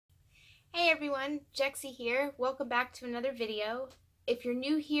Hey everyone, Jexie here. Welcome back to another video. If you're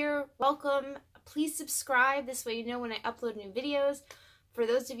new here, welcome. Please subscribe. This way you know when I upload new videos. For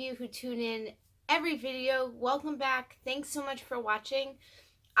those of you who tune in every video, welcome back. Thanks so much for watching.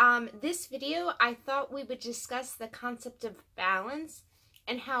 This video, I thought we would discuss the concept of balance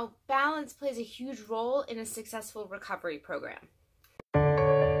and how balance plays a huge role in a successful recovery program.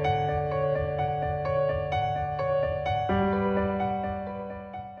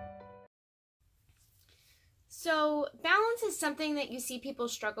 So balance is something that you see people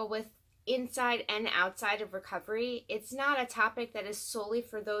struggle with inside and outside of recovery. It's not a topic that is solely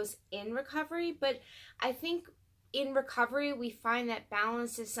for those in recovery, but I think in recovery we find that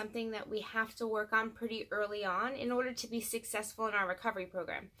balance is something that we have to work on pretty early on in order to be successful in our recovery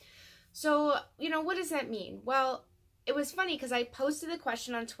program. So, what does that mean? Well, it was funny because I posted the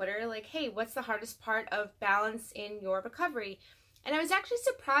question on Twitter like, hey, what's the hardest part of balance in your recovery? And I was actually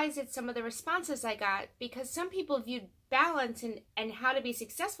surprised at some of the responses I got because some people viewed balance and how to be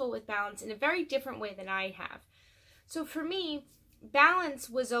successful with balance in a very different way than I have. So for me,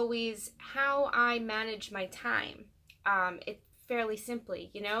 balance was always how I manage my time. It fairly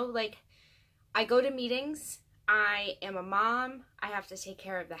simply, like I go to meetings, I am a mom, I have to take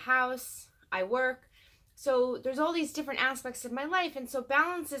care of the house, I work. So there's all these different aspects of my life, and so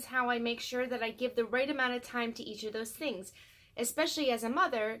balance is how I make sure that I give the right amount of time to each of those things. Especially as a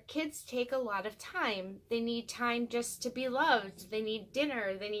mother, kids take a lot of time. They need time just to be loved. They need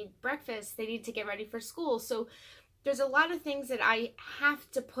dinner. They need breakfast. They need to get ready for school. So there's a lot of things that I have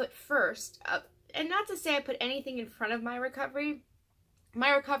to put first. And not to say I put anything in front of my recovery. My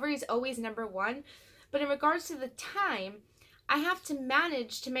recovery is always number one. But in regards to the time, I have to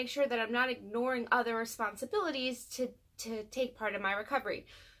manage to make sure that I'm not ignoring other responsibilities to take part in my recovery.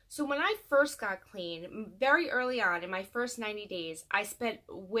 So when I first got clean, very early on in my first 90 days, I spent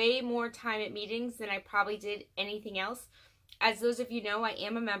way more time at meetings than I probably did anything else. As those of you know, I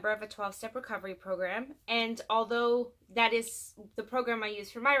am a member of a 12-step recovery program. And although that is the program I use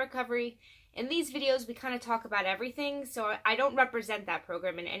for my recovery, in these videos we kind of talk about everything. So I don't represent that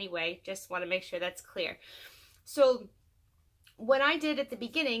program in any way. Just want to make sure that's clear. So what I did at the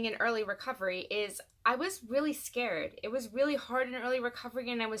beginning in early recovery is I was really scared. It was really hard in early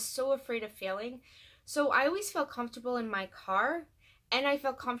recovery and I was so afraid of failing. So I always felt comfortable in my car and I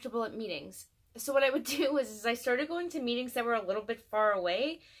felt comfortable at meetings. So what I would do is I started going to meetings that were a little bit far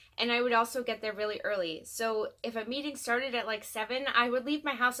away, and I would also get there really early. So if a meeting started at like 7, I would leave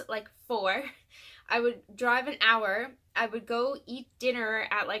my house at like 4. I would drive an hour. I would go eat dinner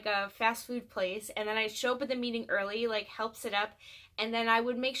at like a fast food place, and then I'd show up at the meeting early, like help set up, and then I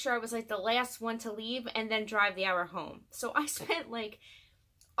would make sure I was like the last one to leave and then drive the hour home. So I spent like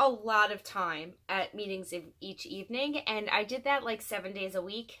a lot of time at meetings each evening, and I did that like 7 days a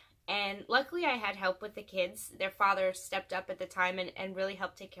week. And luckily I had help with the kids. Their father stepped up at the time and really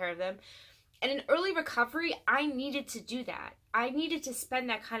helped take care of them. And in early recovery, I needed to do that. I needed to spend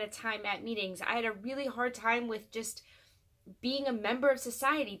that kind of time at meetings. I had a really hard time with just being a member of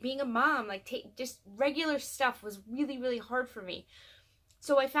society, being a mom, like just regular stuff was really, really hard for me.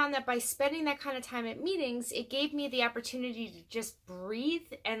 So I found that by spending that kind of time at meetings, it gave me the opportunity to just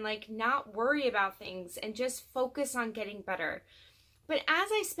breathe and like not worry about things and just focus on getting better. But as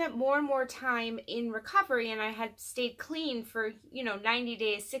I spent more and more time in recovery and I had stayed clean for, 90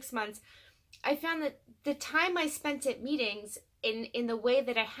 days, 6 months, I found that the time I spent at meetings in the way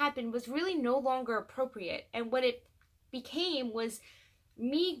that I had been was really no longer appropriate. And what it became was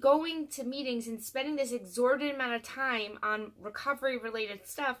me going to meetings and spending this exorbitant amount of time on recovery-related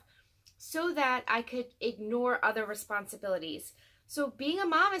stuff so that I could ignore other responsibilities. So being a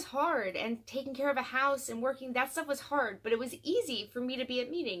mom is hard, and taking care of a house and working, that stuff was hard, but it was easy for me to be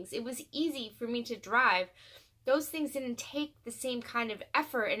at meetings. It was easy for me to drive. Those things didn't take the same kind of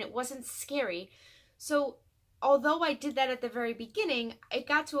effort, and it wasn't scary. So although I did that at the very beginning, it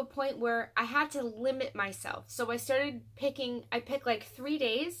got to a point where I had to limit myself. So I picked like 3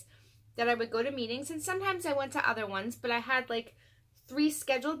 days that I would go to meetings, and sometimes I went to other ones, but I had like 3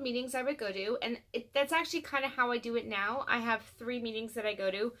 scheduled meetings I would go to, and that's actually kind of how I do it now. I have 3 meetings that I go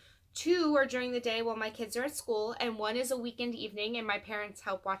to. 2 are during the day while my kids are at school, and 1 is a weekend evening, and my parents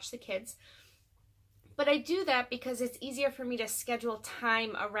help watch the kids. But I do that because it's easier for me to schedule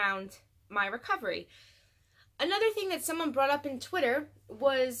time around my recovery. Another thing that someone brought up in Twitter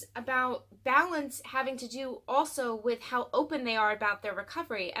was about balance having to do also with how open they are about their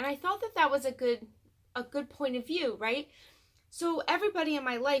recovery, and I thought that that was a good point of view, right? So everybody in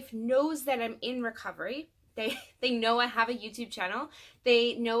my life knows that I'm in recovery. They know I have a YouTube channel.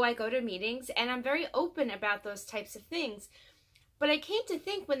 They know I go to meetings, and I'm very open about those types of things. But I came to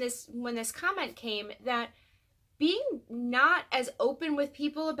think when this comment came that being not as open with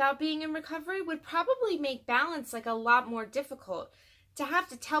people about being in recovery would probably make balance like a lot more difficult. To have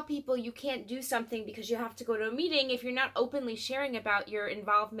to tell people you can't do something because you have to go to a meeting if you're not openly sharing about your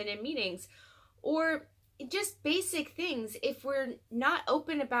involvement in meetings, or just basic things. If we're not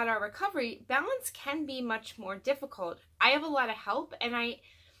open about our recovery, balance can be much more difficult. I have a lot of help, and I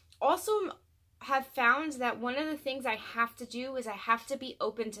also have found that one of the things I have to do is I have to be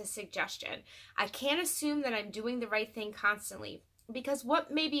open to suggestion. I can't assume that I'm doing the right thing constantly, because what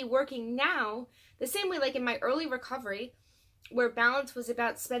may be working now, the same way like in my early recovery, where balance was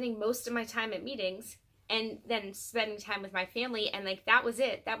about spending most of my time at meetings and then spending time with my family, and like that was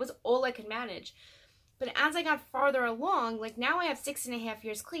it. That was all I could manage. But as I got farther along, like now I have 6.5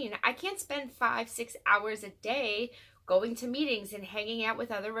 years clean. I can't spend 5-6 hours a day going to meetings and hanging out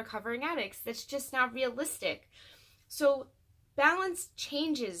with other recovering addicts. That's just not realistic. So balance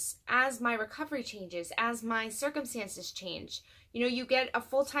changes as my recovery changes, as my circumstances change. You know, you get a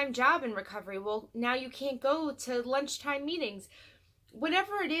full-time job in recovery. Well, now you can't go to lunchtime meetings.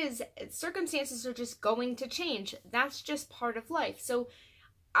 Whatever it is, circumstances are just going to change. That's just part of life. So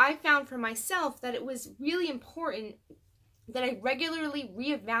I found for myself that it was really important that I regularly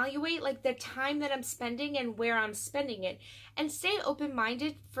reevaluate like the time that I'm spending and where I'm spending it, and stay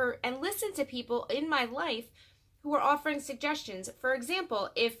open-minded and listen to people in my life who are offering suggestions. For example,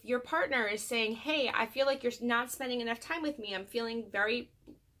 if your partner is saying, hey, I feel like you're not spending enough time with me, I'm feeling very,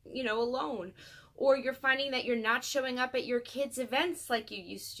 alone, or you're finding that you're not showing up at your kids' events like you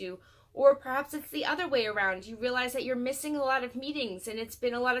used to, or perhaps it's the other way around. You realize that you're missing a lot of meetings and it's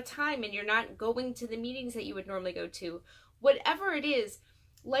been a lot of time and you're not going to the meetings that you would normally go to. Whatever it is,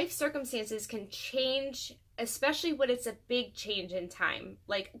 life circumstances can change, especially when it's a big change in time,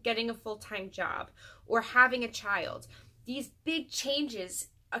 like getting a full-time job or having a child. These big changes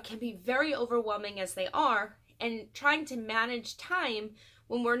can be very overwhelming as they are, and trying to manage time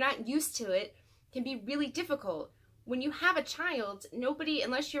when we're not used to it can be really difficult. When you have a child, nobody,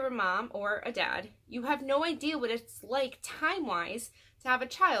 unless you're a mom or a dad, you have no idea what it's like time-wise to have a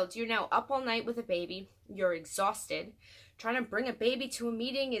child. You're now up all night with a baby. You're exhausted. Trying to bring a baby to a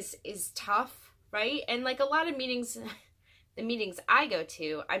meeting is tough, right? And like a lot of meetings, the meetings I go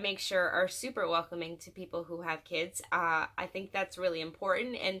to, I make sure are super welcoming to people who have kids. I think that's really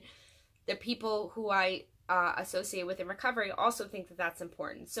important. And the people who I associate with in recovery also think that that's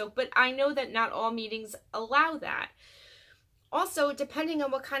important. So, but I know that not all meetings allow that. Also, depending on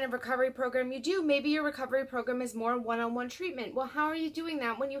what kind of recovery program you do, maybe your recovery program is more one-on-one treatment. Well, how are you doing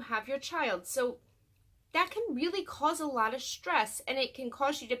that when you have your child? So that can really cause a lot of stress, and it can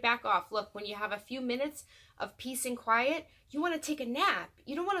cause you to back off. Look, when you have a few minutes of peace and quiet, you want to take a nap.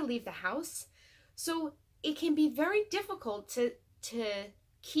 You don't want to leave the house. So it can be very difficult to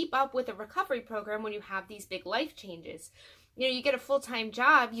keep up with a recovery program when you have these big life changes. You get a full-time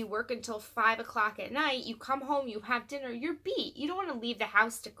job, you work until 5 o'clock at night, you come home, you have dinner, you're beat. You don't want to leave the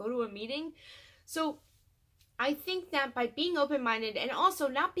house to go to a meeting. So I think that by being open-minded and also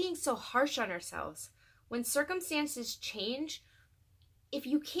not being so harsh on ourselves, when circumstances change, if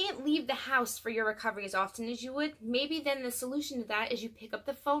you can't leave the house for your recovery as often as you would, maybe then the solution to that is you pick up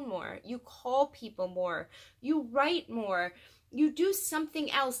the phone more, you call people more, you write more, you do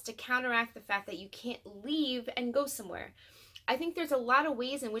something else to counteract the fact that you can't leave and go somewhere. I think there's a lot of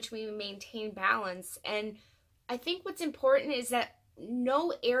ways in which we maintain balance, and I think what's important is that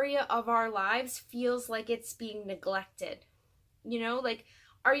no area of our lives feels like it's being neglected. Like,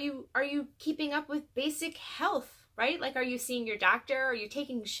 are you keeping up with basic health, right? Like, are you seeing your doctor? Are you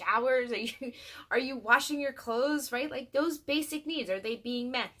taking showers? Are you washing your clothes, right? Like, those basic needs, are they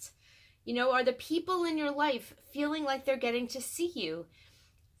being met? Are the people in your life feeling like they're getting to see you?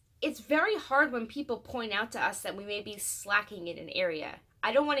 It's very hard when people point out to us that we may be slacking in an area.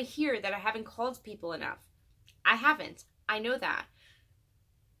 I don't want to hear that I haven't called people enough. I haven't. I know that.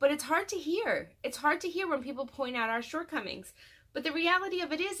 But it's hard to hear. It's hard to hear when people point out our shortcomings. But the reality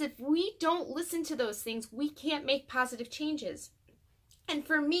of it is, if we don't listen to those things, we can't make positive changes. And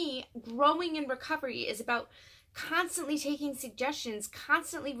for me, growing in recovery is about constantly taking suggestions,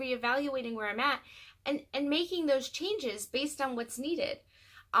 constantly reevaluating where I'm at, and making those changes based on what's needed.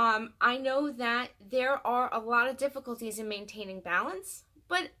 I know that there are a lot of difficulties in maintaining balance,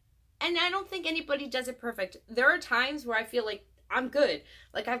 and I don't think anybody does it perfect. There are times where I feel like I'm good.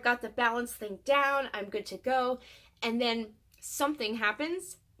 Like, I've got the balance thing down, I'm good to go, and then something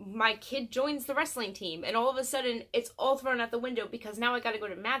happens, my kid joins the wrestling team, and all of a sudden it's all thrown out the window because now I got to go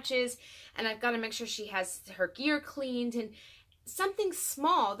to matches and I've got to make sure she has her gear cleaned, and something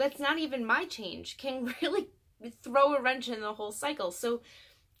small that's not even my change can really throw a wrench in the whole cycle. So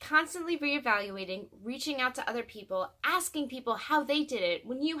constantly reevaluating, reaching out to other people, asking people how they did it.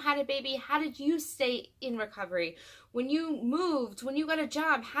 When you had a baby, how did you stay in recovery? When you moved, when you got a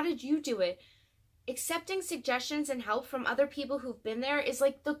job, how did you do it? Accepting suggestions and help from other people who've been there is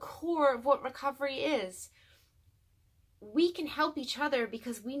like the core of what recovery is. We can help each other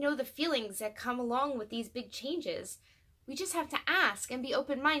because we know the feelings that come along with these big changes. We just have to ask and be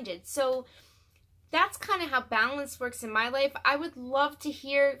open-minded. So that's kind of how balance works in my life. I would love to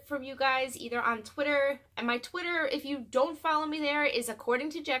hear from you guys either on Twitter. And my Twitter, if you don't follow me there, is according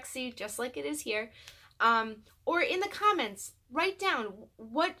to Jexy, just like it is here. Or in the comments, write down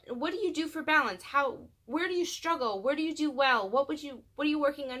what do you do for balance? Where do you struggle? Where do you do well? What are you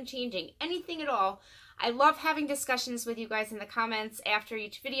working on changing? Anything at all. I love having discussions with you guys in the comments after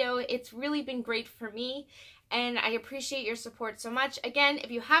each video. It's really been great for me, and I appreciate your support so much. Again,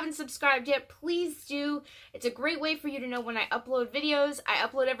 if you haven't subscribed yet, please do. It's a great way for you to know when I upload videos. I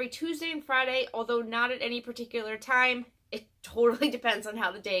upload every Tuesday and Friday, although not at any particular time. It totally depends on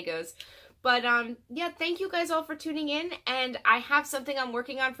how the day goes. But yeah, thank you guys all for tuning in, and I have something I'm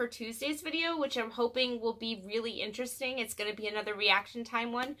working on for Tuesday's video, which I'm hoping will be really interesting. It's going to be another reaction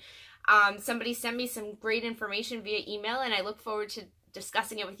time one. Somebody sent me some great information via email, and I look forward to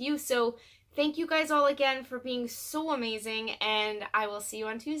discussing it with you. So thank you guys all again for being so amazing, and I will see you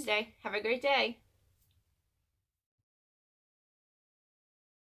on Tuesday. Have a great day.